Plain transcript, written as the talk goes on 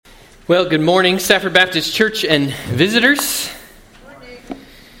Well, good morning, Stafford Baptist Church and visitors.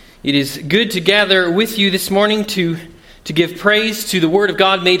 It is good to gather with you this morning to give praise to the Word of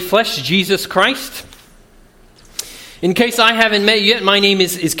God made flesh, Jesus Christ. In case I haven't met you yet, my name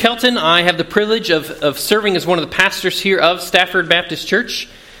is Kelton. I have the privilege of serving as one of the pastors here of Stafford Baptist Church.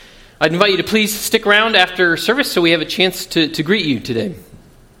 I'd invite you to please stick around after service so we have a chance to greet you today.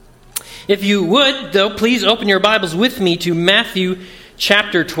 If you would, though, please open your Bibles with me to Matthew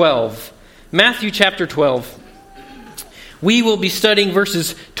chapter 12. Matthew chapter 12. We will be studying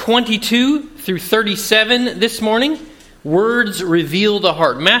verses 22 through 37 this morning. Words reveal the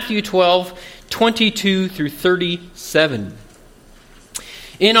heart. Matthew 12, 22 through 37.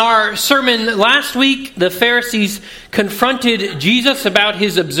 In our sermon last week, the Pharisees confronted Jesus about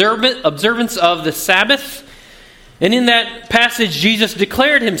his observance of the Sabbath. And in that passage, Jesus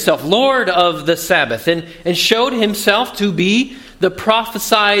declared himself Lord of the Sabbath and showed himself to be the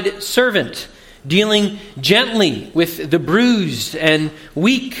prophesied servant, dealing gently with the bruised and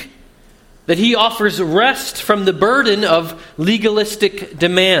weak, that he offers rest from the burden of legalistic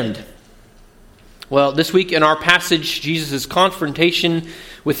demand. Well, this week in our passage, Jesus' confrontation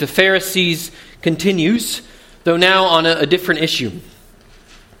with the Pharisees continues, though now on a different issue.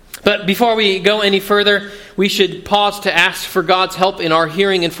 But before we go any further, we should pause to ask for God's help in our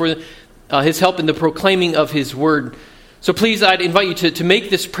hearing and for His help in the proclaiming of His Word. So please, I'd invite you to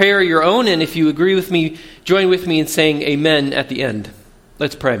make this prayer your own, and if you agree with me, join with me in saying amen at the end.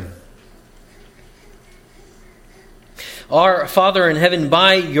 Let's pray. Our Father in heaven,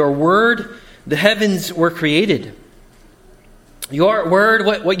 by your Word, the heavens were created. Your Word,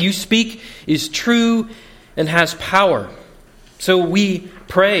 what you speak, is true and has power. So we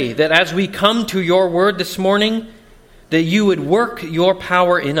pray that as we come to your Word this morning, that you would work your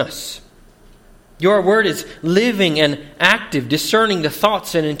power in us. Your Word is living and active, discerning the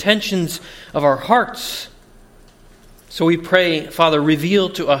thoughts and intentions of our hearts. So we pray, Father,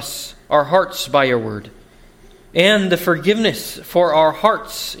 reveal to us our hearts by your Word and the forgiveness for our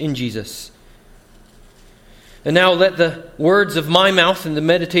hearts in Jesus. And now let the words of my mouth and the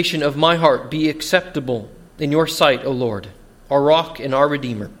meditation of my heart be acceptable in your sight, O Lord, our rock and our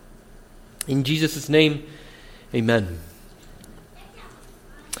Redeemer. In Jesus' name, amen.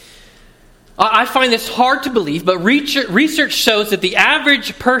 I find this hard to believe, but research shows that the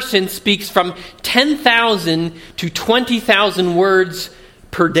average person speaks from 10,000 to 20,000 words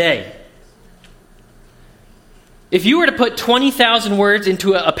per day. If you were to put 20,000 words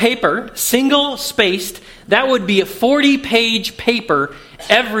into a paper, single-spaced, that would be a 40-page paper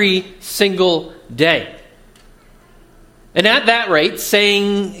every single day. And at that rate,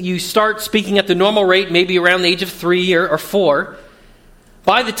 saying you start speaking at the normal rate, maybe around the age of 3 or 4,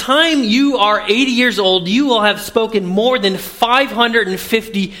 by the time you are 80 years old, you will have spoken more than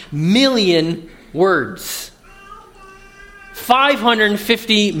 550 million words.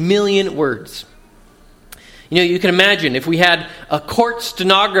 550 million words. You know, you can imagine if we had a court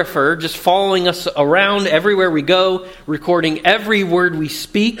stenographer just following us around everywhere we go, recording every word we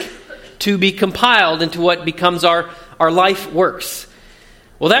speak to be compiled into what becomes our life works.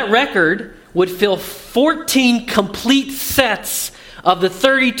 Well, that record would fill 14 complete sets of the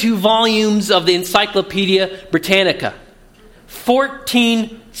 32 volumes of the Encyclopedia Britannica.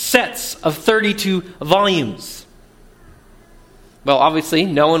 14 sets of 32 volumes. Well, obviously,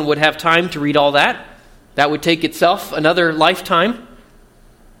 no one would have time to read all that. That would take itself another lifetime.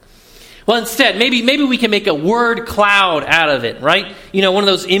 Well, instead, maybe we can make a word cloud out of it, right? You know, one of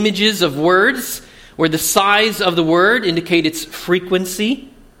those images of words where the size of the word indicates its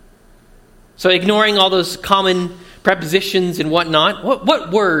frequency. So ignoring all those common prepositions and whatnot,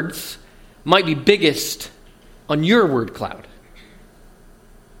 what words might be biggest on your word cloud?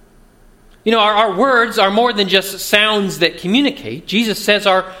 You know, our words are more than just sounds that communicate. Jesus says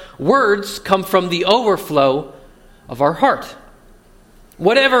our words come from the overflow of our heart.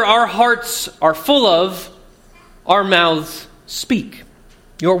 Whatever our hearts are full of, our mouths speak.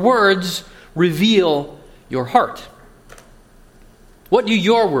 Your words reveal your heart. What do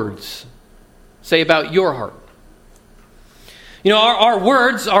your words say about your heart? You know, our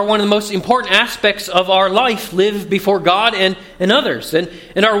words are one of the most important aspects of our life, lived before God and others, and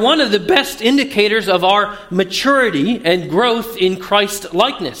are one of the best indicators of our maturity and growth in Christ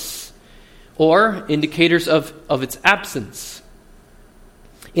likeness, or indicators of its absence.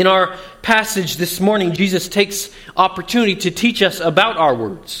 In our passage this morning, Jesus takes opportunity to teach us about our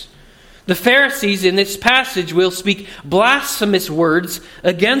words. The Pharisees in this passage will speak blasphemous words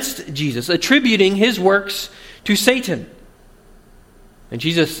against Jesus, attributing his works to Satan. And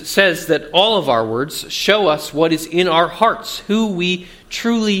Jesus says that all of our words show us what is in our hearts, who we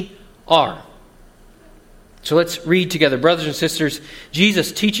truly are. So let's read together, brothers and sisters,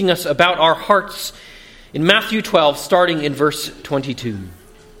 Jesus teaching us about our hearts in Matthew 12, starting in verse 22.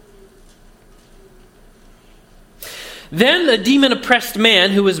 Then a demon-oppressed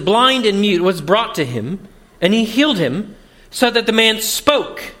man who was blind and mute was brought to him, and he healed him, so that the man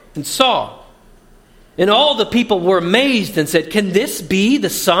spoke and saw. And all the people were amazed and said, "Can this be the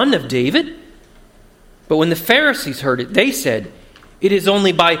son of David?" But when the Pharisees heard it, they said, "It is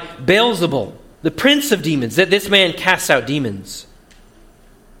only by Beelzebul, the prince of demons, that this man casts out demons."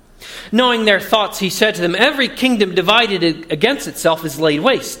 Knowing their thoughts, he said to them, "Every kingdom divided against itself is laid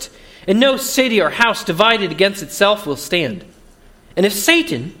waste, and no city or house divided against itself will stand. And if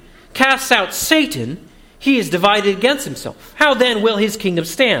Satan casts out Satan, he is divided against himself. How then will his kingdom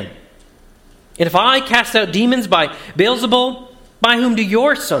stand? And if I cast out demons by Beelzebul, by whom do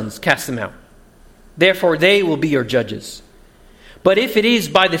your sons cast them out? Therefore they will be your judges. But if it is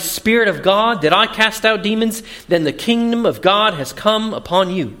by the Spirit of God that I cast out demons, then the kingdom of God has come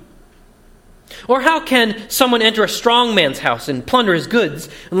upon you. Or how can someone enter a strong man's house and plunder his goods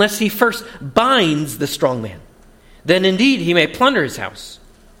unless he first binds the strong man? Then indeed he may plunder his house.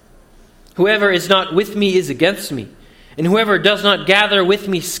 Whoever is not with me is against me, and whoever does not gather with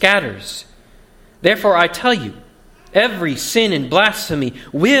me scatters. Therefore I tell you, every sin and blasphemy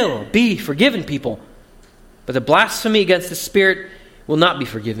will be forgiven people, but the blasphemy against the Spirit will not be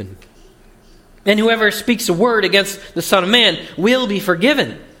forgiven. And whoever speaks a word against the Son of Man will be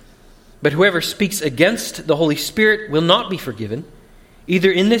forgiven, but whoever speaks against the Holy Spirit will not be forgiven,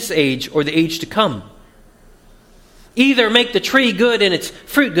 either in this age or the age to come. Either make the tree good and its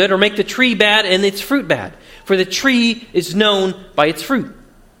fruit good, or make the tree bad and its fruit bad. For the tree is known by its fruit.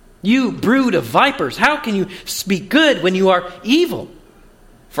 You brood of vipers, how can you speak good when you are evil?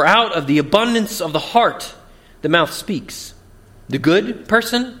 For out of the abundance of the heart, the mouth speaks. The good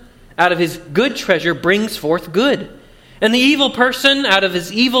person out of his good treasure brings forth good, and the evil person out of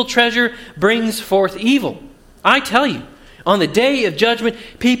his evil treasure brings forth evil. I tell you, on the day of judgment,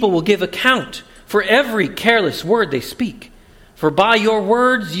 people will give account for every careless word they speak. For by your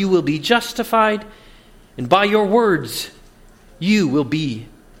words you will be justified, and by your words you will be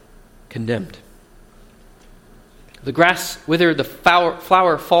condemned. The grass withers, the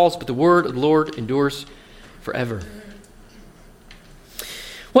flower falls, but the word of the Lord endures forever.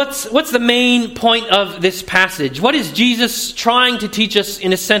 What's the main point of this passage? What is Jesus trying to teach us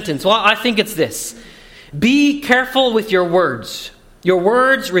in a sentence? Well, I think it's this. Be careful with your words. Your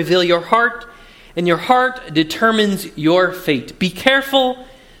words reveal your heart, and your heart determines your fate. Be careful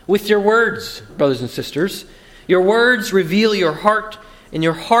with your words, brothers and sisters. Your words reveal your heart, and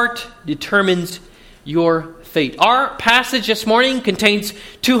your heart determines your fate. Our passage this morning contains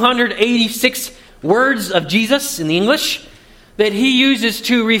 286 words of Jesus in the English that he uses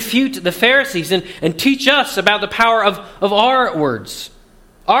to refute the Pharisees and teach us about the power of our words.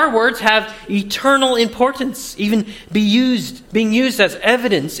 Our words have eternal importance, even being used as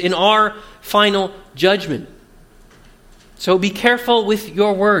evidence in our final judgment. So be careful with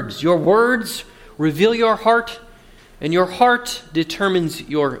your words. Your words reveal your heart, and your heart determines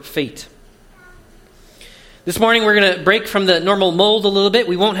your fate. This morning we're going to break from the normal mold a little bit.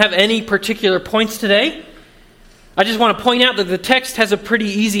 We won't have any particular points today. I just want to point out that the text has a pretty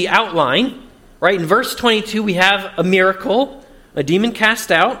easy outline. Right? In verse 22 we have a miracle, a demon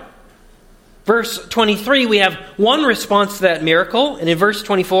cast out. Verse 23 we have one response to that miracle, and in verse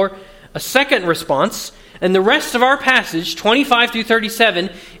 24 a second response. And the rest of our passage, 25 through 37,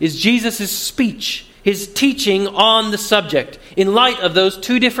 is Jesus' speech, his teaching on the subject, in light of those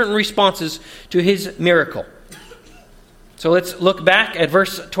two different responses to his miracle. So let's look back at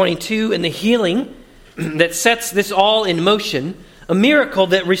verse 22 and the healing that sets this all in motion, a miracle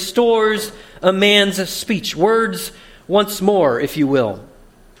that restores a man's speech, words once more, if you will.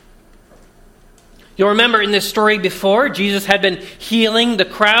 You'll remember in this story before, Jesus had been healing the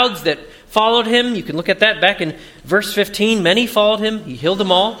crowds that followed him. You can look at that back in verse 15. Many followed him. He healed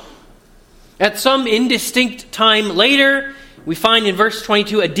them all. At some indistinct time later, we find in verse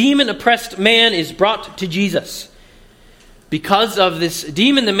 22, a demon-oppressed man is brought to Jesus. Because of this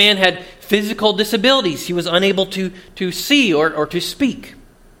demon, the man had physical disabilities. He was unable to see or to speak.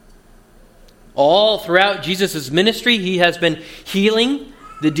 All throughout Jesus' ministry, he has been healing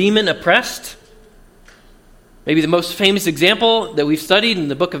the demon-oppressed. Maybe the most famous example that we've studied in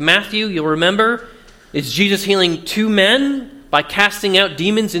the book of Matthew, you'll remember, is Jesus healing two men by casting out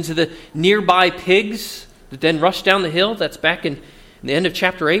demons into the nearby pigs that then rushed down the hill. That's back in the end of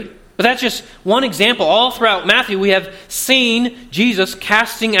chapter 8. But that's just one example. All throughout Matthew, we have seen Jesus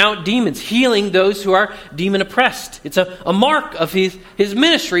casting out demons, healing those who are demon-oppressed. It's a mark of his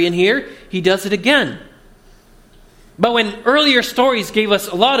ministry, and here he does it again. But when earlier stories gave us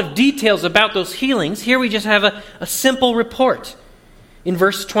a lot of details about those healings, here we just have a simple report. In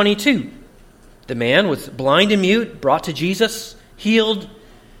verse 22, the man was blind and mute, brought to Jesus, healed,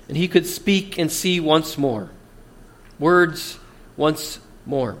 and he could speak and see once more. Words once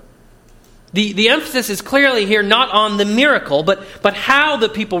more. The emphasis is clearly here not on the miracle, but how the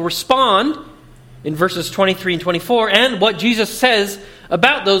people respond in verses 23 and 24, and what Jesus says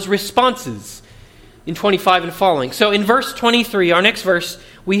about those responses in 25 and following. So in verse 23, our next verse,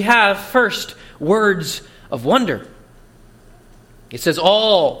 we have first words of wonder. It says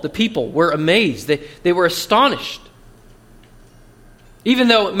all the people were amazed. They were astonished. Even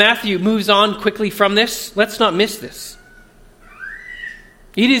though Matthew moves on quickly from this, let's not miss this.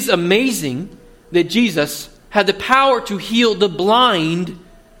 It is amazing that Jesus had the power to heal the blind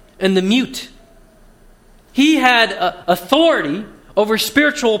and the mute. He had authority over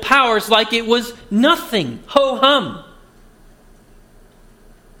spiritual powers like it was nothing. Ho-hum.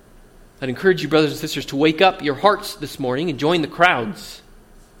 I'd encourage you, brothers and sisters, to wake up your hearts this morning and join the crowds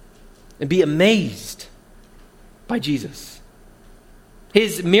and be amazed by Jesus.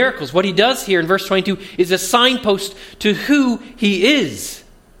 His miracles, what he does here in verse 22, is a signpost to who he is.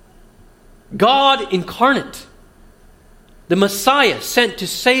 God incarnate. The Messiah sent to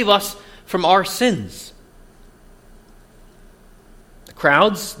save us from our sins. The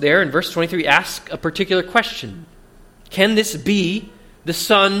crowds there in verse 23 ask a particular question. Can this be the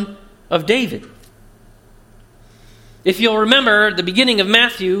Son of David? If you'll remember the beginning of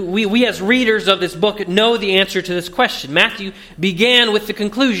Matthew, we as readers of this book know the answer to this question. Matthew began with the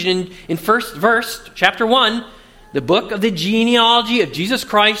conclusion in first verse, chapter 1, the book of the genealogy of Jesus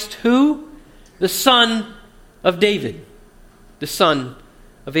Christ, who? The son of David, the son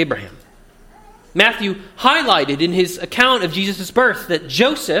of Abraham. Matthew highlighted in his account of Jesus' birth that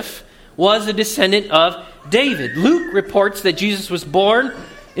Joseph was a descendant of David. Luke reports that Jesus was born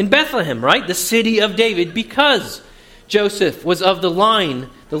in Bethlehem, right? The city of David, because Joseph was of the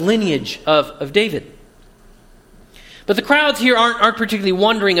lineage of David. But the crowds here aren't particularly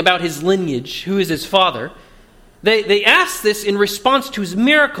wondering about his lineage, who is his father. They ask this in response to his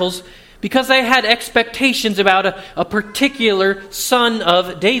miracles because they had expectations about a particular son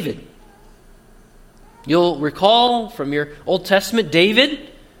of David. You'll recall from your Old Testament,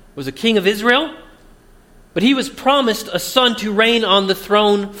 David was a king of Israel, but he was promised a son to reign on the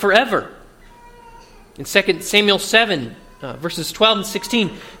throne forever. In 2 Samuel 7, verses 12 and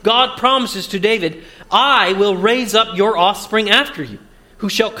 16, God promises to David, I will raise up your offspring after you, who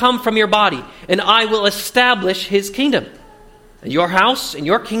shall come from your body, and I will establish his kingdom. And your house and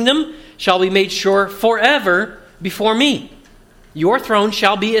your kingdom shall be made sure forever before me. Your throne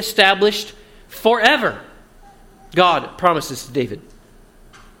shall be established forever. God promises to David.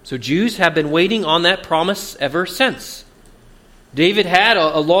 So Jews have been waiting on that promise ever since. David had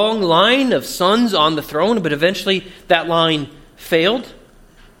a long line of sons on the throne, but eventually that line failed.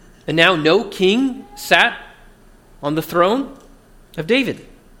 And now no king sat on the throne of David.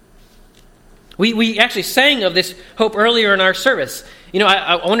 We actually sang of this hope earlier in our service. You know,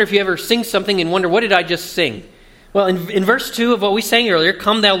 I wonder if you ever sing something and wonder, what did I just sing? Well, in verse 2 of what we sang earlier,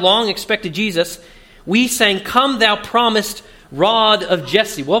 Come thou long expected Jesus, we sang, Come thou promised rod of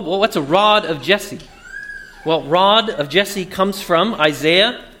Jesse. Well, what's a rod of Jesse? Well, rod of Jesse comes from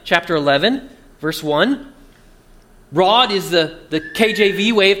Isaiah chapter 11, verse 1. Rod is the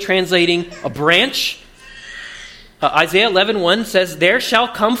KJV way of translating a branch. Isaiah 11:1 says, There shall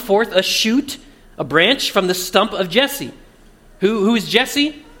come forth a shoot, a branch from the stump of Jesse. Who is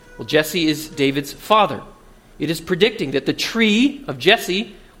Jesse? Well, Jesse is David's father. It is predicting that the tree of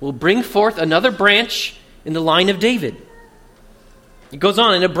Jesse will bring forth another branch in the line of David. It goes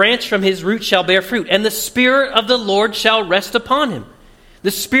on, and a branch from his root shall bear fruit, and the Spirit of the Lord shall rest upon him.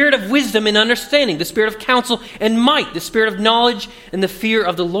 The Spirit of wisdom and understanding, the Spirit of counsel and might, the Spirit of knowledge and the fear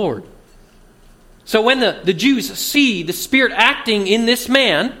of the Lord. So when the Jews see the Spirit acting in this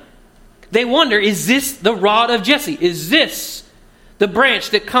man, they wonder, is this the rod of Jesse? Is this the branch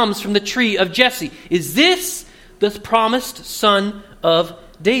that comes from the tree of Jesse? Is this the promised son of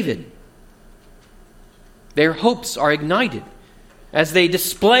David? Their hopes are ignited as they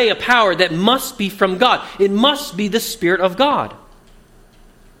display a power that must be from God. It must be the Spirit of God.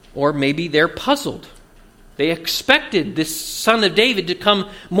 Or maybe they're puzzled. They expected this son of David to come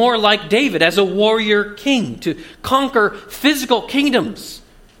more like David as a warrior king, to conquer physical kingdoms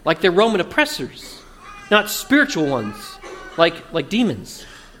like their Roman oppressors, not spiritual ones like demons.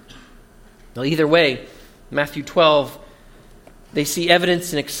 Well, either way, Matthew 12, they see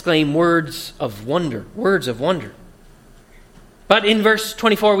evidence and exclaim words of wonder. Words of wonder. But in verse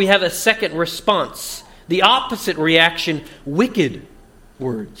 24, we have a second response. The opposite reaction, wicked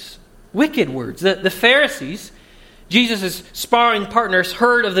words. Wicked words. The Pharisees, Jesus' sparring partners,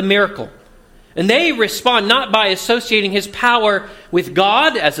 heard of the miracle. And they respond not by associating his power with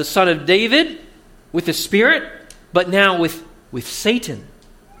God as the son of David, with the Spirit, but now with Satan.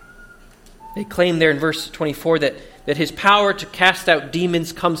 They claim there in verse 24 that his power to cast out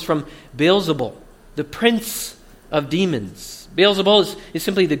demons comes from Beelzebul, the prince of demons. Beelzebul is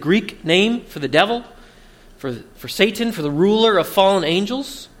simply the Greek name for the devil, for Satan, for the ruler of fallen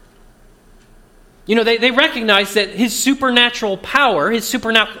angels. You know, they recognize that his supernatural power, his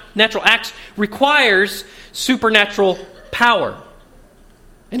supernatural acts requires supernatural power.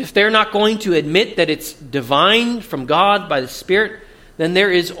 And if they're not going to admit that it's divine from God by the Spirit, then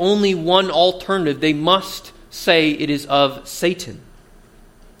there is only one alternative. They must say it is of Satan.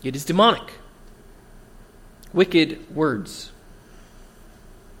 It is demonic. Wicked words.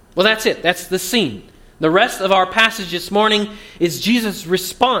 Well, that's it. That's the scene. The rest of our passage this morning is Jesus'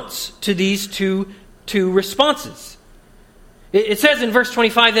 response to these two responses. It says in verse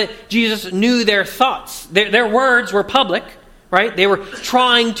 25 that Jesus knew their thoughts. Their words were public, right? They were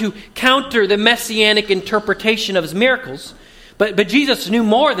trying to counter the messianic interpretation of his miracles. But Jesus knew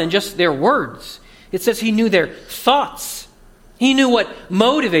more than just their words. It says he knew their thoughts. He knew what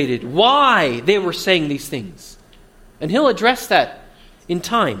motivated, why they were saying these things. And he'll address that in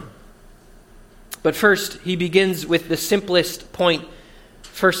time. But first, he begins with the simplest point,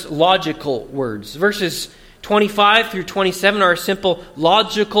 first logical words. Verses 25 through 27 are a simple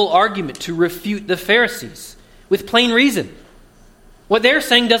logical argument to refute the Pharisees with plain reason. What they're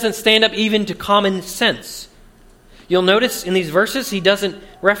saying doesn't stand up even to common sense. You'll notice in these verses he doesn't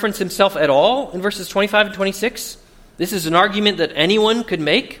reference himself at all in verses 25 and 26. This is an argument that anyone could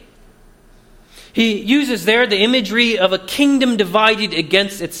make. He uses there the imagery of a kingdom divided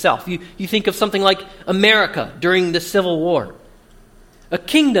against itself. You think of something like America during the Civil War. A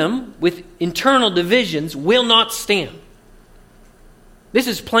kingdom with internal divisions will not stand. This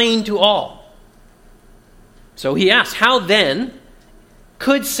is plain to all. So he asks, how then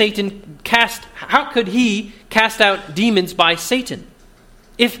could how could he cast out demons by Satan?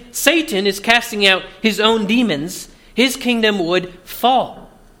 If Satan is casting out his own demons, his kingdom would fall.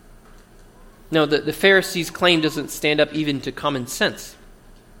 No, the Pharisees' claim doesn't stand up even to common sense.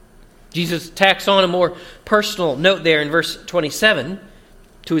 Jesus tacks on a more personal note there in verse 27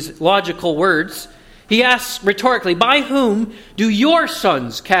 to his logical words. He asks rhetorically, by whom do your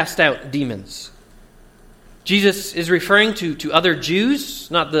sons cast out demons? Jesus is referring to other Jews,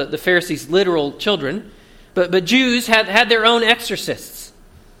 not the Pharisees' literal children, but Jews had their own exorcists.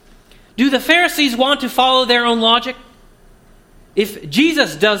 Do the Pharisees want to follow their own logic? If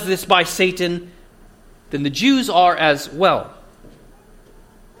Jesus does this by Satan, then the Jews are as well.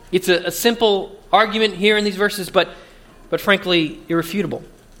 It's a simple argument here in these verses, but frankly, irrefutable.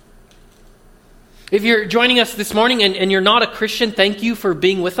 If you're joining us this morning and you're not a Christian, thank you for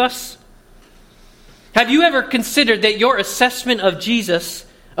being with us. Have you ever considered that your assessment of Jesus,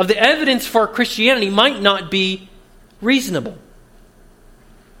 of the evidence for Christianity, might not be reasonable?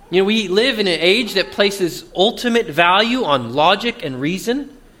 You know, we live in an age that places ultimate value on logic and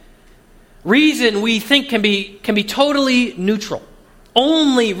reason. Reason, we think, can be totally neutral.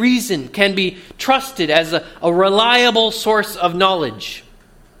 Only reason can be trusted as a reliable source of knowledge.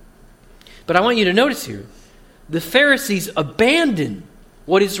 But I want you to notice here, the Pharisees abandon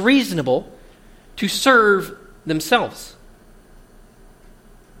what is reasonable to serve themselves.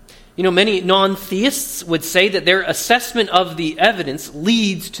 You know, many non-theists would say that their assessment of the evidence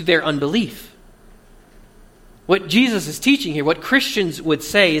leads to their unbelief. What Jesus is teaching here, what Christians would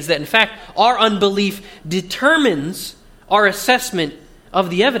say, is that in fact our unbelief determines our assessment of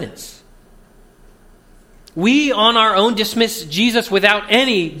the evidence. We on our own dismiss Jesus without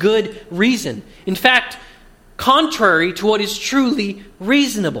any good reason. In fact, contrary to what is truly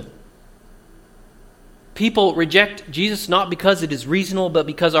reasonable. People reject Jesus not because it is reasonable, but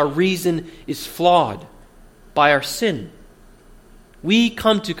because our reason is flawed by our sin. We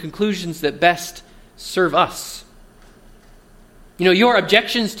come to conclusions that best serve us. You know, your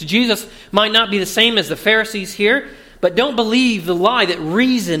objections to Jesus might not be the same as the Pharisees here, but don't believe the lie that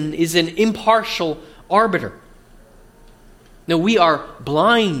reason is an impartial arbiter. No, we are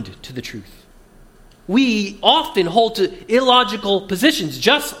blind to the truth. We often hold to illogical positions,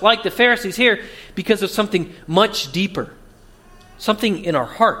 just like the Pharisees here, because of something much deeper, something in our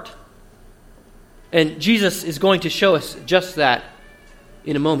heart. And Jesus is going to show us just that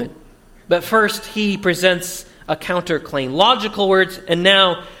in a moment. But first, he presents a counterclaim. Logical words and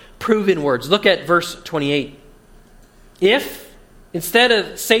now proven words. Look at verse 28. If, instead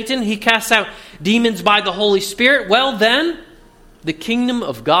of Satan, he casts out demons by the Holy Spirit, well then, the kingdom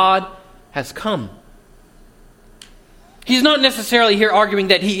of God has come. He's not necessarily here arguing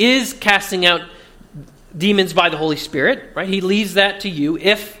that he is casting out demons by the Holy Spirit, right? He leaves that to you.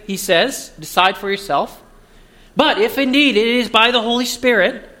 If, he says, decide for yourself. But if indeed it is by the Holy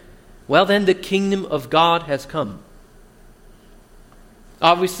Spirit, well then the kingdom of God has come.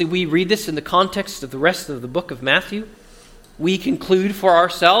 Obviously, we read this in the context of the rest of the book of Matthew. We conclude for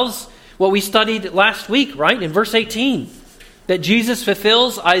ourselves what we studied last week, right? In verse 18, that Jesus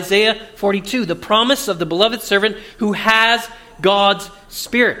fulfills Isaiah 42, the promise of the beloved servant who has God's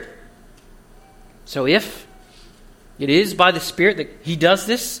Spirit. So if it is by the Spirit that he does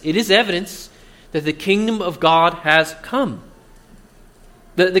this, it is evidence that the kingdom of God has come.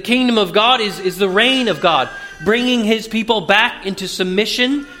 The kingdom of God is the reign of God, bringing his people back into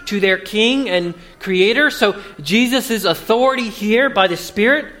submission to their King and Creator. So Jesus' authority here by the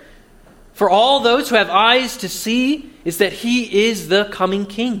Spirit, for all those who have eyes to see, is that he is the coming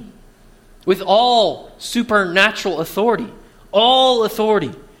King with all supernatural authority, all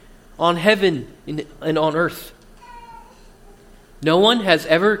authority on heaven and on earth. No one has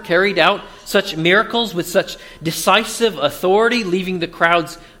ever carried out such miracles with such decisive authority, leaving the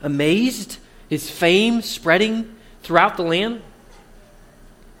crowds amazed, his fame spreading throughout the land.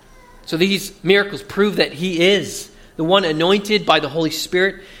 So these miracles prove that he is the one anointed by the Holy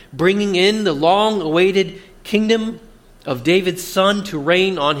Spirit, bringing in the long-awaited kingdom of David's son to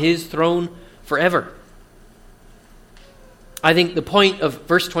reign on his throne forever. I think the point of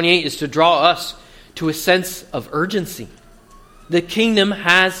verse 28 is to draw us to a sense of urgency. The kingdom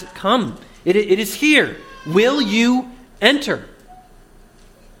has come. It is here. Will you enter?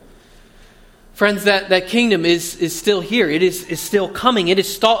 Friends, that kingdom is still here. It is still coming. It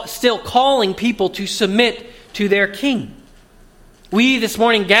is still calling people to submit to their king. We this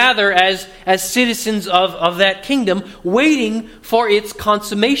morning gather as citizens of that kingdom, waiting for its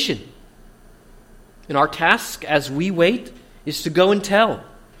consummation. And our task as we wait is to go and tell,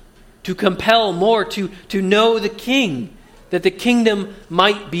 to compel more, to know the king, that the kingdom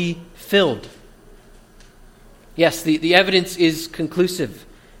might be filled. Yes, the evidence is conclusive.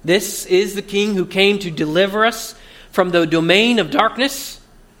 This is the king who came to deliver us from the domain of darkness,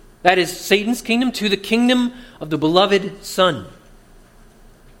 that is Satan's kingdom, to the kingdom of the beloved Son.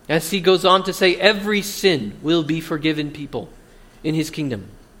 As he goes on to say, every sin will be forgiven people in his kingdom.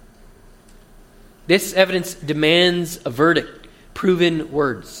 This evidence demands a verdict, proven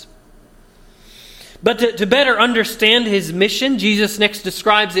words. But to better understand his mission, Jesus next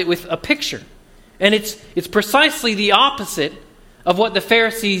describes it with a picture. And it's precisely the opposite of what the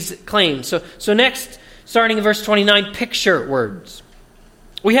Pharisees claimed. So next, starting in verse 29, picture words.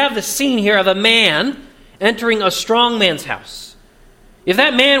 We have the scene here of a man entering a strong man's house. If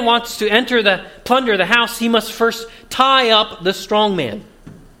that man wants to plunder the house, he must first tie up the strong man.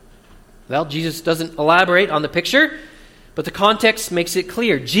 Well, Jesus doesn't elaborate on the picture, but the context makes it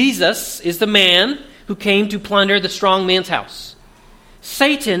clear. Jesus is the man who came to plunder the strong man's house.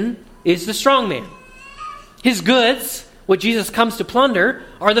 Satan is the strong man. His goods, what Jesus comes to plunder,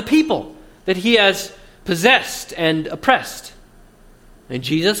 are the people that he has possessed and oppressed. And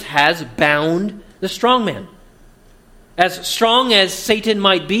Jesus has bound the strong man. As strong as Satan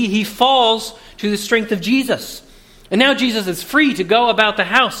might be, he falls to the strength of Jesus. And now Jesus is free to go about the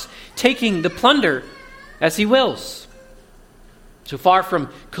house, taking the plunder as he wills. So far from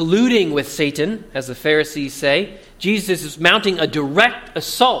colluding with Satan, as the Pharisees say, Jesus is mounting a direct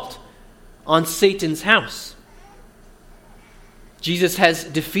assault on Satan's house. Jesus has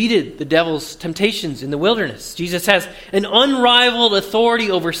defeated the devil's temptations in the wilderness. Jesus has an unrivaled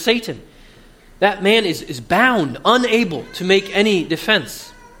authority over Satan. That man is bound, unable to make any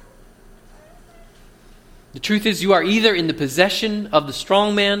defense. The truth is, you are either in the possession of the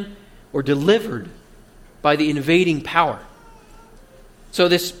strong man or delivered by the invading power. So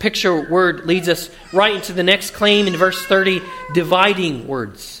this picture word leads us right into the next claim in verse 30, dividing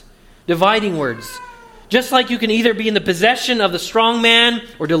words. Dividing words. Just like you can either be in the possession of the strong man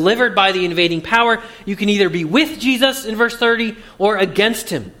or delivered by the invading power, you can either be with Jesus in verse 30 or against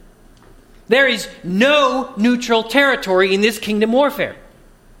him. There is no neutral territory in this kingdom warfare.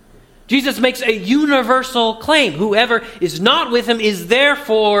 Jesus makes a universal claim. Whoever is not with him is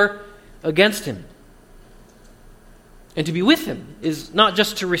therefore against him. And to be with him is not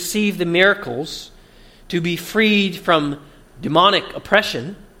just to receive the miracles, to be freed from demonic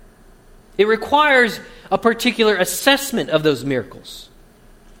oppression. It requires a particular assessment of those miracles.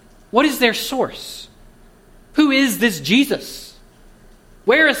 What is their source? Who is this Jesus?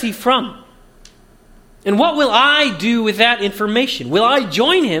 Where is he from? And what will I do with that information? Will I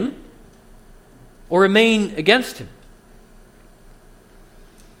join him or remain against him?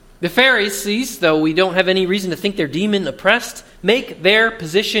 The Pharisees, though we don't have any reason to think they're demon-oppressed, make their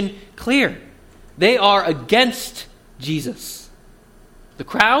position clear. They are against Jesus. The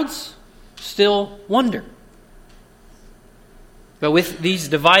crowds still wonder. But with these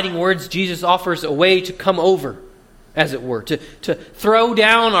dividing words, Jesus offers a way to come over, as it were, to throw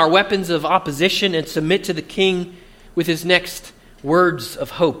down our weapons of opposition and submit to the King with his next words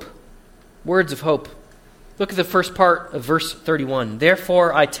of hope. Words of hope. Look at the first part of verse 31.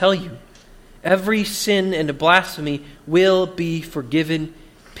 Therefore, I tell you, every sin and blasphemy will be forgiven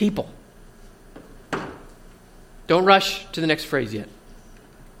people. Don't rush to the next phrase yet.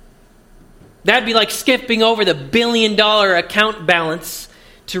 That'd be like skipping over the $1 billion account balance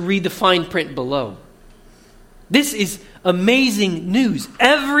to read the fine print below. This is amazing news.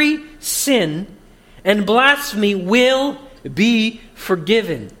 Every sin and blasphemy will be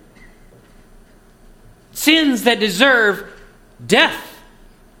forgiven. Sins that deserve death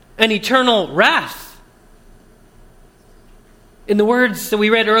and eternal wrath. In the words that we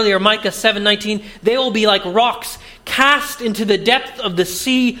read earlier, Micah 7:19, they will be like rocks cast into the depth of the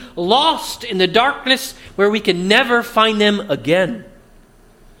sea, lost in the darkness where we can never find them again.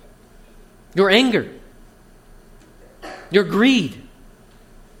 Your anger, your greed,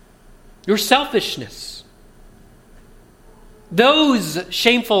 your selfishness, those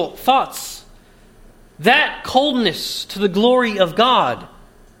shameful thoughts, that coldness to the glory of God,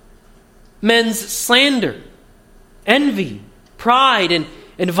 men's slander, envy, pride,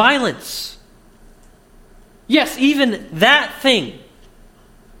 and violence. Yes, even that thing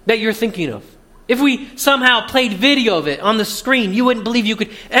that you're thinking of. If we somehow played video of it on the screen, you wouldn't believe you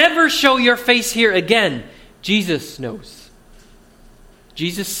could ever show your face here again. Jesus knows.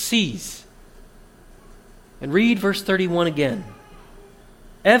 Jesus sees. And read verse 31 again.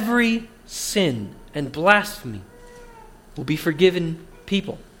 Every sin and blasphemy will be forgiven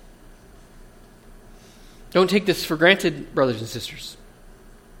people. Don't take this for granted, brothers and sisters.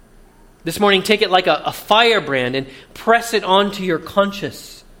 This morning, take it like a firebrand and press it onto your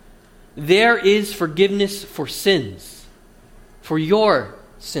conscience. There is forgiveness for sins, for your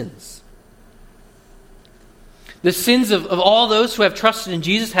sins. The sins of all those who have trusted in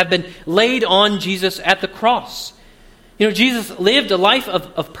Jesus have been laid on Jesus at the cross. You know, Jesus lived a life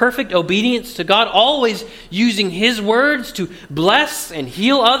of perfect obedience to God, always using his words to bless and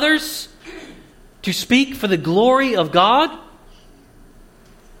heal others, to speak for the glory of God.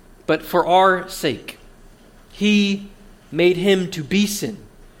 But for our sake, he made him to be sin,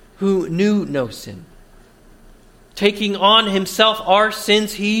 who knew no sin. Taking on himself our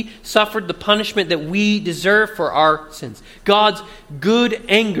sins, he suffered the punishment that we deserve for our sins. God's good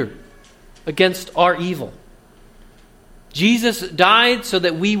anger against our evil. Jesus died so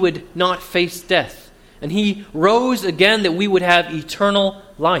that we would not face death. And he rose again that we would have eternal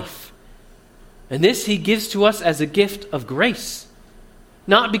life. And this he gives to us as a gift of grace.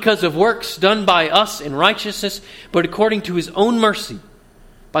 Not because of works done by us in righteousness, but according to his own mercy,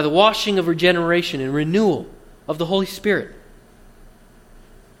 by the washing of regeneration and renewal of the Holy Spirit.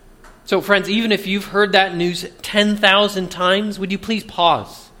 So friends, even if you've heard that news 10,000 times, would you please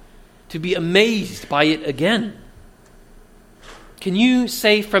pause to be amazed by it again? Can you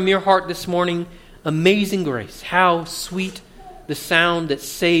say from your heart this morning, amazing grace, how sweet the sound that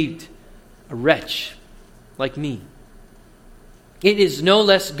saved a wretch like me? It is no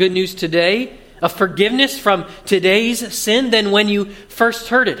less good news today, a forgiveness from today's sin than when you first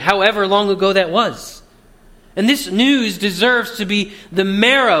heard it, however long ago that was. And this news deserves to be the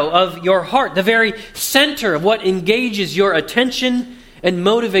marrow of your heart, the very center of what engages your attention and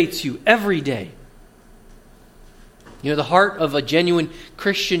motivates you every day. You know, the heart of a genuine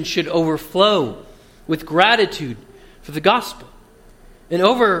Christian should overflow with gratitude for the gospel. An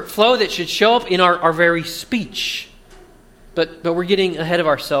overflow that should show up in our very speech. But we're getting ahead of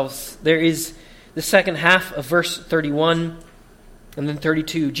ourselves. There is the second half of verse 31 and then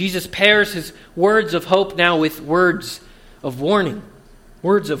 32. Jesus pairs his words of hope now with words of warning.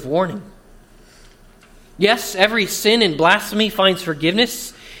 Words of warning. Yes, every sin and blasphemy finds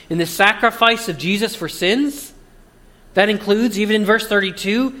forgiveness in the sacrifice of Jesus for sins. That includes, even in verse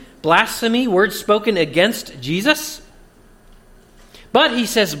 32, blasphemy, words spoken against Jesus. But he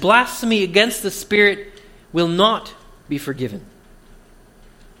says blasphemy against the Spirit will not be forgiven.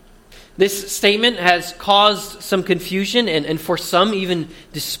 This statement has caused some confusion and for some even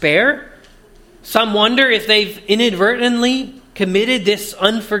despair. Some wonder if they've inadvertently committed this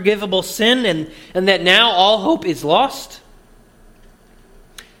unforgivable sin and that now all hope is lost?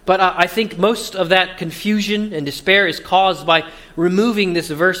 But I think most of that confusion and despair is caused by removing this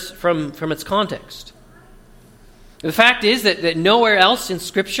verse from its context. The fact is that nowhere else in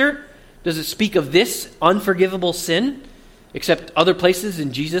Scripture does it speak of this unforgivable sin, except other places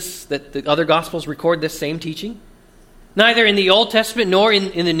in Jesus that the other Gospels record this same teaching. Neither in the Old Testament nor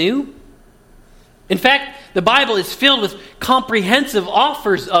in the New. In fact, the Bible is filled with comprehensive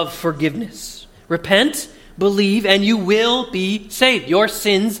offers of forgiveness. Repent, believe, and you will be saved. Your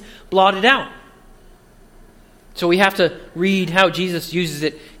sins blotted out. So we have to read how Jesus uses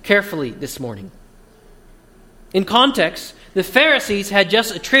it carefully this morning. In context, the Pharisees had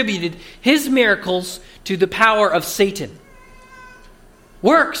just attributed his miracles to the power of Satan.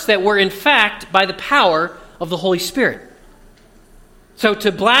 Works that were in fact by the power of the Holy Spirit. So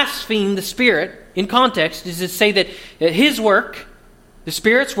to blaspheme the Spirit, in context, is to say that his work, the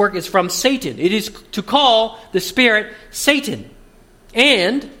Spirit's work, is from Satan. It is to call the Spirit Satan.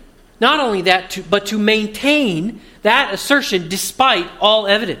 And not only that, but to maintain that assertion despite all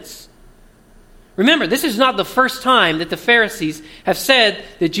evidence. Remember, this is not the first time that the Pharisees have said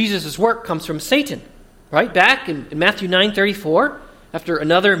that Jesus' work comes from Satan. Right? Back in Matthew 9:34, after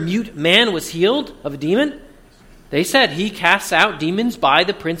another mute man was healed of a demon, they said he casts out demons by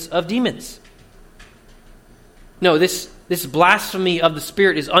the prince of demons. No, this blasphemy of the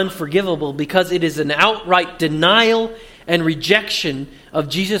Spirit is unforgivable because it is an outright denial and rejection of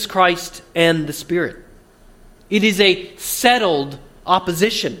Jesus Christ and the Spirit. It is a settled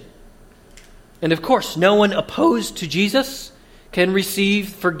opposition. And of course, no one opposed to Jesus can receive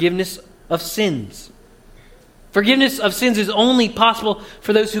forgiveness of sins. Forgiveness of sins is only possible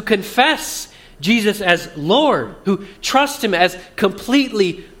for those who confess Jesus as Lord, who trust Him as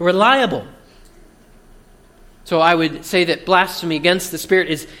completely reliable. So I would say that blasphemy against the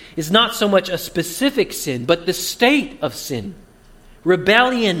Spirit is not so much a specific sin, but the state of sin.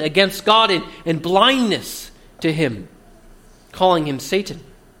 Rebellion against God and blindness to Him, calling Him Satan.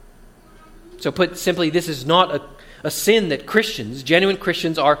 So put simply, this is not a sin that Christians, genuine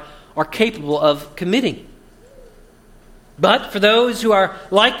Christians, are capable of committing. But for those who are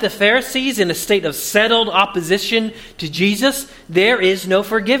like the Pharisees in a state of settled opposition to Jesus, there is no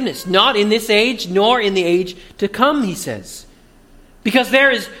forgiveness. Not in this age, nor in the age to come, he says. Because there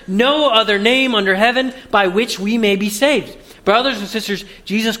is no other name under heaven by which we may be saved. Brothers and sisters,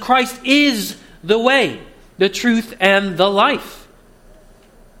 Jesus Christ is the way, the truth, and the life.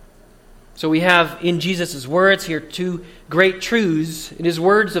 So we have in Jesus' words here two great truths in His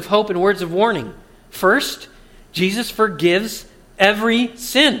words of hope and words of warning. First, Jesus forgives every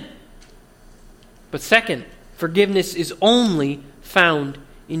sin. But second, forgiveness is only found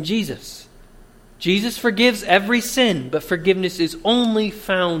in Jesus. Jesus forgives every sin, but forgiveness is only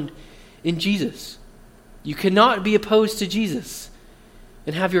found in Jesus. You cannot be opposed to Jesus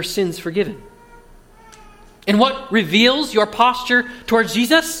and have your sins forgiven. And what reveals your posture towards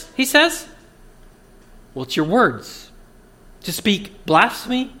Jesus, he says? Well, it's your words. To speak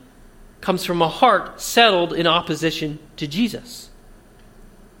blasphemy comes from a heart settled in opposition to Jesus.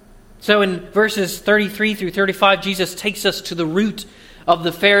 So in verses 33 through 35, Jesus takes us to the root of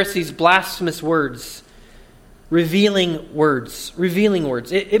the Pharisees' blasphemous words. Revealing words.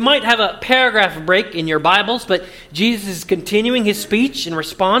 It might have a paragraph break in your Bibles, but Jesus is continuing his speech in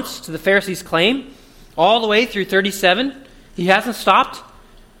response to the Pharisees' claim all the way through 37. He hasn't stopped.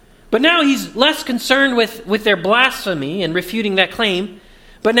 But now he's less concerned with their blasphemy and refuting that claim,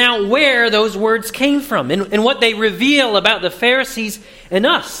 but now where those words came from and what they reveal about the Pharisees and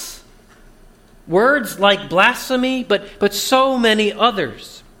us. Words like blasphemy, but so many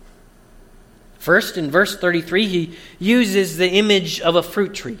others. First, in verse 33, he uses the image of a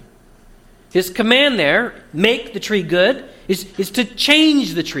fruit tree. His command there, make the tree good, is to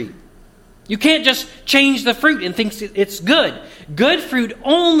change the tree. You can't just change the fruit and think it's good. Good fruit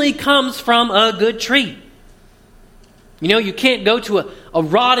only comes from a good tree. You know, you can't go to a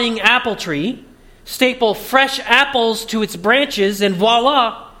rotting apple tree, staple fresh apples to its branches, and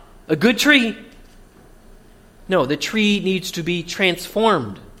voila, a good tree. No, the tree needs to be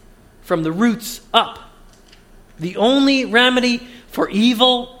transformed from the roots up. The only remedy for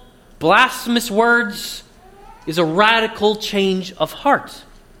evil, blasphemous words is a radical change of heart.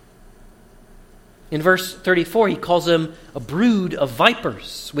 In verse 34, he calls them a brood of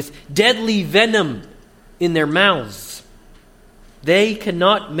vipers with deadly venom in their mouths. They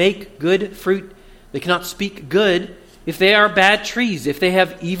cannot make good fruit. They cannot speak good if they are bad trees, if they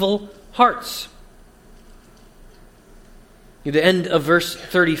have evil hearts. The end of verse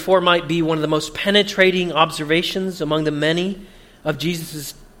 34 might be one of the most penetrating observations among the many of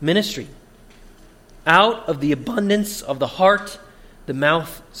Jesus' ministry. Out of the abundance of the heart, the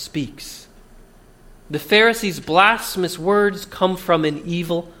mouth speaks. The Pharisees' blasphemous words come from an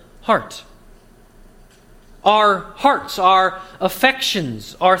evil heart. Our hearts, our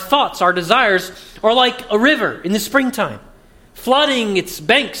affections, our thoughts, our desires are like a river in the springtime, flooding its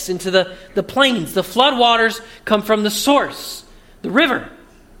banks into the plains. The floodwaters come from the source, the river.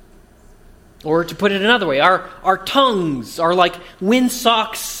 Or to put it another way, our tongues are like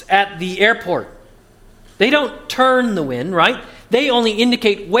windsocks at the airport. They don't turn the wind, right? They only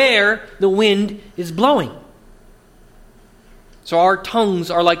indicate where the wind is blowing. So our tongues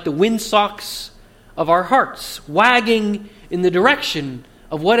are like the windsocks of our hearts, wagging in the direction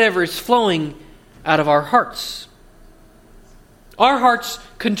of whatever is flowing out of our hearts. Our hearts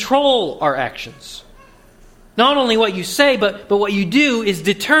control our actions. Not only what you say, but what you do is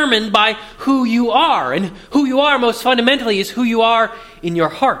determined by who you are. And who you are, most fundamentally, is who you are in your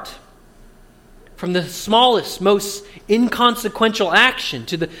heart. From the smallest, most inconsequential action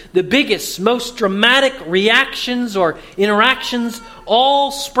to the biggest, most dramatic reactions or interactions,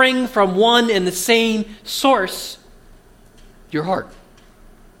 all spring from one and the same source, your heart.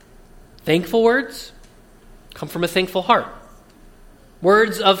 Thankful words come from a thankful heart.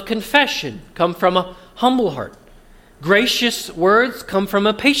 Words of confession come from a humble heart. Gracious words come from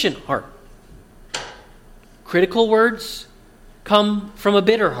a patient heart. Critical words come from a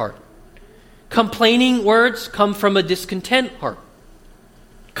bitter heart. Complaining words come from a discontent heart.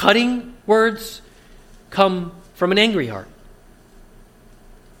 Cutting words come from an angry heart.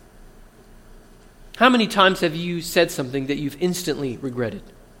 How many times have you said something that you've instantly regretted?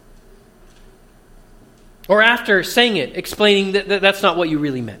 Or after saying it, explaining that that's not what you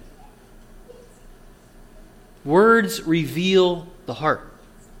really meant? Words reveal the heart.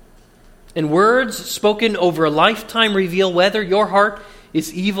 And words spoken over a lifetime reveal whether your heart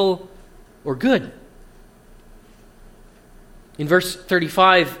is evil or good. In verse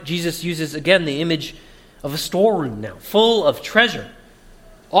 35, Jesus uses again the image of a storeroom now, full of treasure.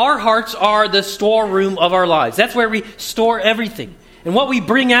 Our hearts are the storeroom of our lives. That's where we store everything. And what we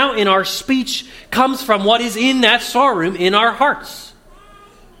bring out in our speech comes from what is in that storeroom in our hearts.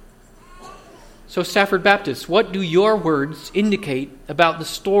 So, Stafford Baptist, what do your words indicate about the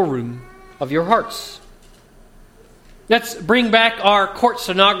storeroom of your hearts? Let's bring back our court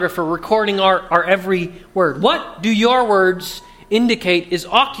stenographer recording our every word. What do your words indicate is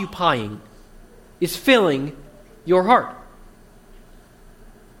occupying, is filling your heart?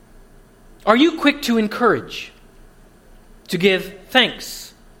 Are you quick to encourage, to give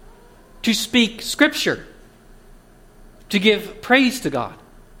thanks, to speak Scripture, to give praise to God?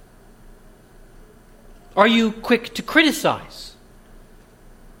 Are you quick to criticize,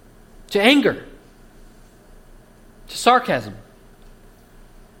 to anger, to sarcasm?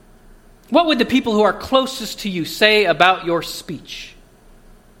 What would the people who are closest to you say about your speech?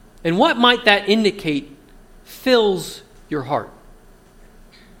 And what might that indicate fills your heart?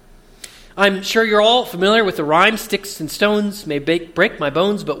 I'm sure you're all familiar with the rhyme, sticks and stones may break my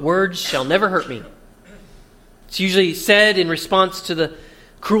bones, but words shall never hurt me. It's usually said in response to the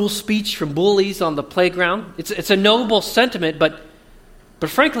cruel speech from bullies on the playground. It's a noble sentiment, but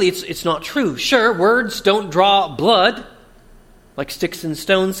frankly, it's not true. Sure, words don't draw blood like sticks and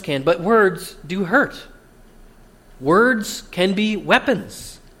stones can, but words do hurt. Words can be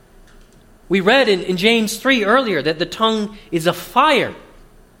weapons. We read in James 3 earlier that the tongue is a fire,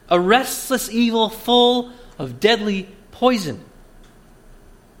 a restless evil full of deadly poison.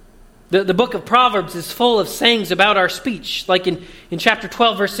 The book of Proverbs is full of sayings about our speech. Like in chapter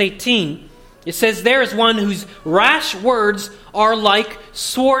 12, verse 18, it says, "There is one whose rash words are like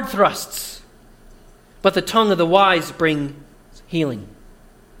sword thrusts, but the tongue of the wise brings healing."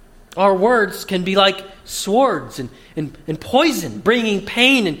 Our words can be like swords and poison, bringing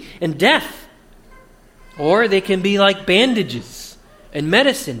pain and death. Or they can be like bandages and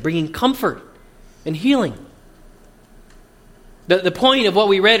medicine, bringing comfort and healing. The point of what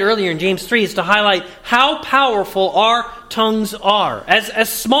we read earlier in James 3 is to highlight how powerful our tongues are, as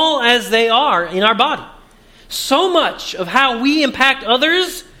small as they are in our body. So much of how we impact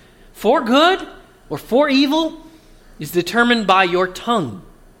others for good or for evil is determined by your tongue,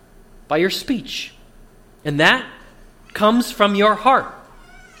 by your speech. And that comes from your heart.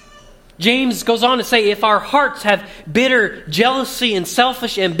 James goes on to say, if our hearts have bitter jealousy and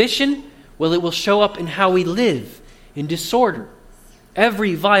selfish ambition, well, it will show up in how we live, in disorder,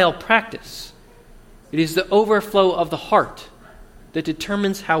 every vile practice. It is the overflow of the heart that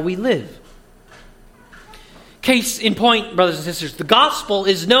determines how we live. Case in point, brothers and sisters, the gospel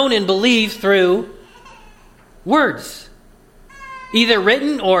is known and believed through words. either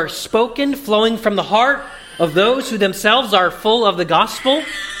written or spoken, flowing from the heart of those who themselves are full of the gospel.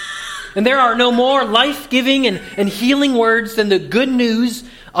 And there are no more life-giving and healing words than the good news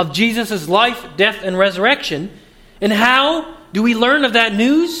of Jesus' life, death, and resurrection. And how do we learn of that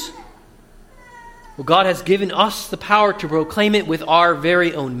news? Well, God has given us the power to proclaim it with our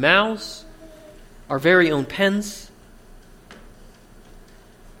very own mouths, our very own pens.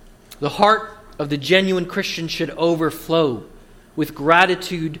 The heart of the genuine Christian should overflow with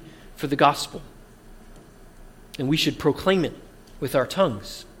gratitude for the gospel. And we should proclaim it with our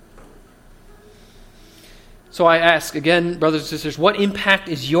tongues. So I ask again, brothers and sisters, what impact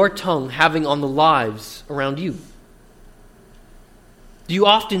is your tongue having on the lives around you? Do you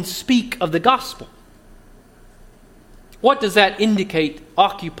often speak of the gospel? What does that indicate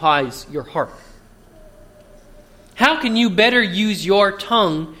occupies your heart? How can you better use your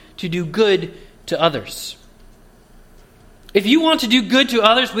tongue to do good to others? If you want to do good to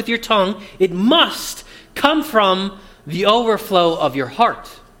others with your tongue, it must come from the overflow of your heart.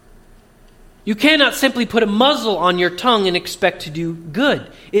 You cannot simply put a muzzle on your tongue and expect to do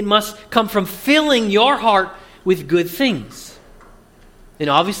good. It must come from filling your heart with good things. And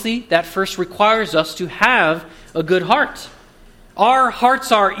obviously, that first requires us to have a good heart. Our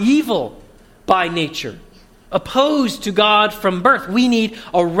hearts are evil by nature, opposed to God from birth. We need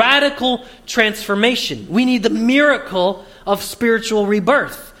a radical transformation. We need the miracle of spiritual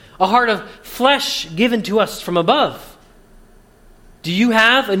rebirth, a heart of flesh given to us from above. Do you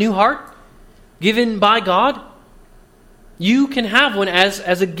have a new heart given by God? You can have one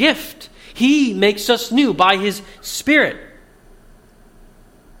as a gift. He makes us new by His Spirit.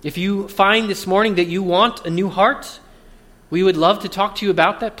 If you find this morning that you want a new heart, we would love to talk to you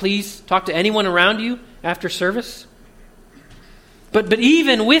about that. Please talk to anyone around you after service. But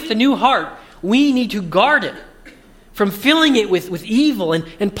even with the new heart, we need to guard it from filling it with evil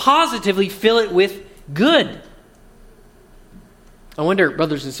and positively fill it with good. I wonder,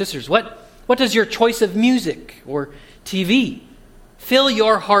 brothers and sisters, what does your choice of music or TV fill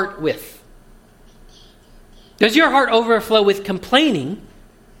your heart with? Does your heart overflow with complaining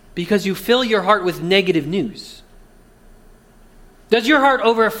because you fill your heart with negative news? Does your heart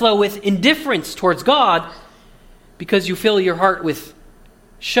overflow with indifference towards God because you fill your heart with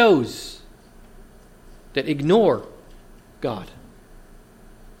shows that ignore God?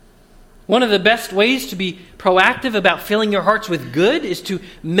 One of the best ways to be proactive about filling your hearts with good is to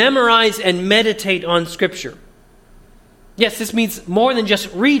memorize and meditate on Scripture. Yes, this means more than just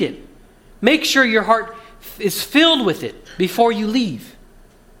read it. Make sure your heart is filled with it before you leave.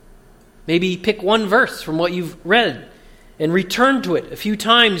 Maybe pick one verse from what you've read and return to it a few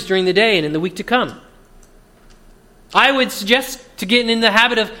times during the day and in the week to come. I would suggest to get in the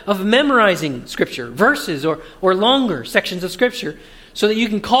habit of memorizing Scripture, verses or longer sections of Scripture, so that you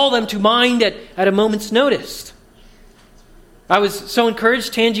can call them to mind at a moment's notice. I was so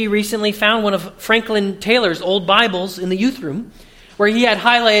encouraged, Tangi recently found one of Franklin Taylor's old Bibles in the youth room, where he had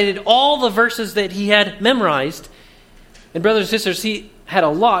highlighted all the verses that he had memorized. And brothers and sisters, he had a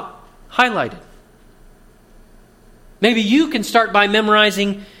lot highlighted. Maybe you can start by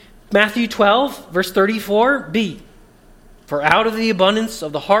memorizing Matthew 12, verse 34b. For out of the abundance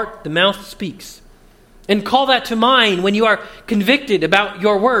of the heart, the mouth speaks. And call that to mind when you are convicted about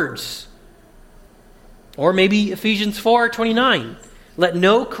your words. Or maybe Ephesians 4:29. Let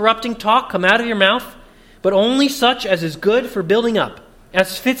no corrupting talk come out of your mouth, but only such as is good for building up,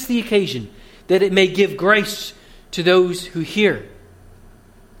 as fits the occasion, that it may give grace to those who hear.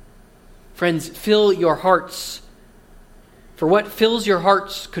 Friends, fill your hearts. For what fills your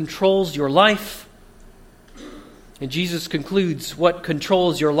hearts controls your life. And Jesus concludes, what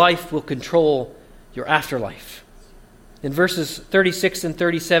controls your life will control your afterlife. In verses 36 and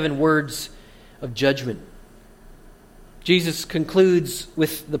 37, words of judgment. Jesus concludes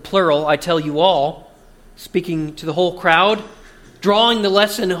with the plural, I tell you all, speaking to the whole crowd, drawing the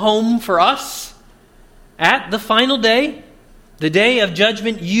lesson home for us. At the final day, the day of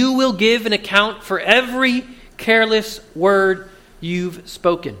judgment, you will give an account for every careless word you've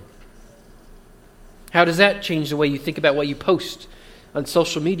spoken. How does that change the way you think about what you post on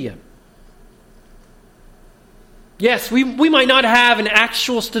social media? Yes, we might not have an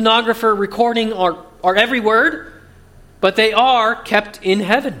actual stenographer recording our every word, but they are kept in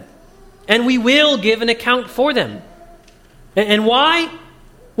heaven. And we will give an account for them. And why?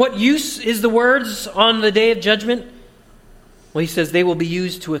 What use is the words on the day of judgment? Well, he says they will be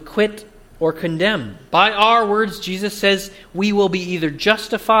used to acquit or condemn. By our words, Jesus says, we will be either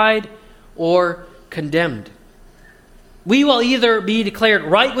justified or condemned. We will either be declared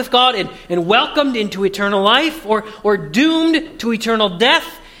right with God and welcomed into eternal life, or doomed to eternal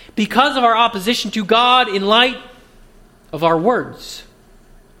death because of our opposition to God in light of our words.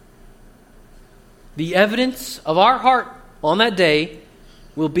 The evidence of our heart on that day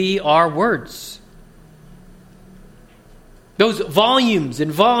will be our words. Those volumes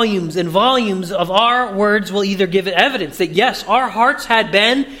and volumes and volumes of our words will either give evidence that yes, our hearts had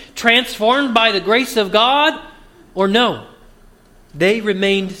been transformed by the grace of God, or no, they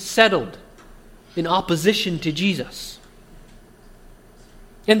remained settled in opposition to Jesus.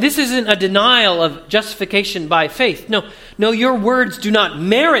 And this isn't a denial of justification by faith. No, your words do not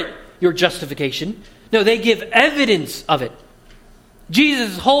merit your justification. No, they give evidence of it.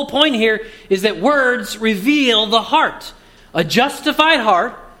 Jesus' whole point here is that words reveal the heart. A justified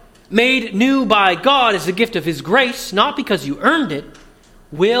heart, made new by God as a gift of His grace, not because you earned it,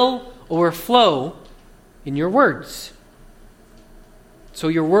 will overflow in your words. So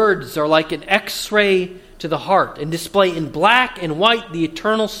your words are like an X-ray to the heart and display in black and white the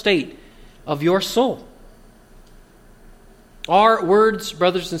eternal state of your soul. Our words,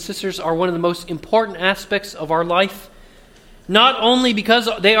 brothers and sisters, are one of the most important aspects of our life, not only because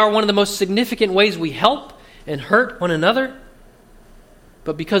they are one of the most significant ways we help and hurt one another,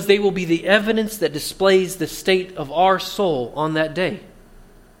 but because they will be the evidence that displays the state of our soul on that day.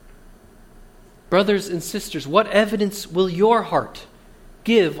 Brothers and sisters, what evidence will your heart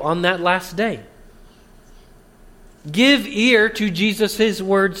give on that last day? Give ear to Jesus'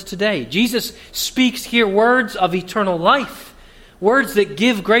 words today. Jesus speaks here words of eternal life, words that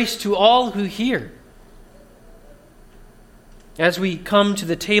give grace to all who hear. As we come to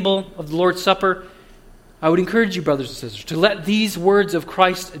the table of the Lord's Supper, I would encourage you, brothers and sisters, to let these words of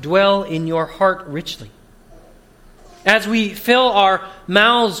Christ dwell in your heart richly. As we fill our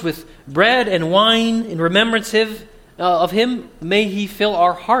mouths with bread and wine in remembrance of Him, may He fill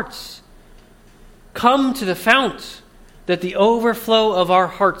our hearts. Come to the fount, that the overflow of our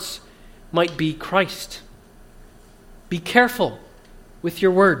hearts might be Christ. Be careful with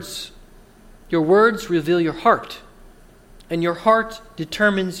your words. Your words reveal your heart, and your heart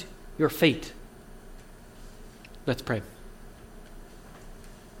determines your fate. Let's pray.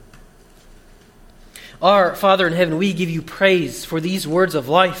 Our Father in heaven, we give you praise for these words of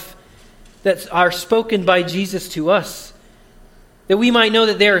life that are spoken by Jesus to us, that we might know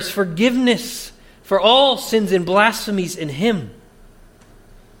that there is forgiveness for all sins and blasphemies in Him,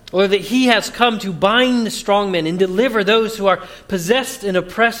 or that He has come to bind the strong men and deliver those who are possessed and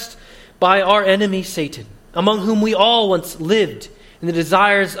oppressed by our enemy Satan, among whom we all once lived in the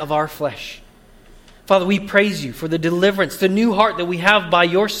desires of our flesh. Father, we praise you for the deliverance, the new heart that we have by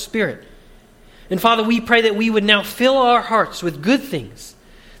your Spirit. And Father, we pray that we would now fill our hearts with good things,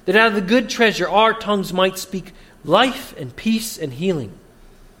 that out of the good treasure our tongues might speak life and peace and healing.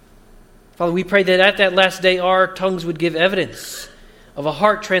 Father, we pray that at that last day our tongues would give evidence of a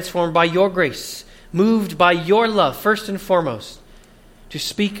heart transformed by your grace, moved by your love first and foremost, to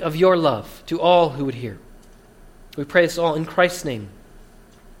speak of your love to all who would hear. We pray this all in Christ's name.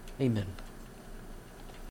 Amen.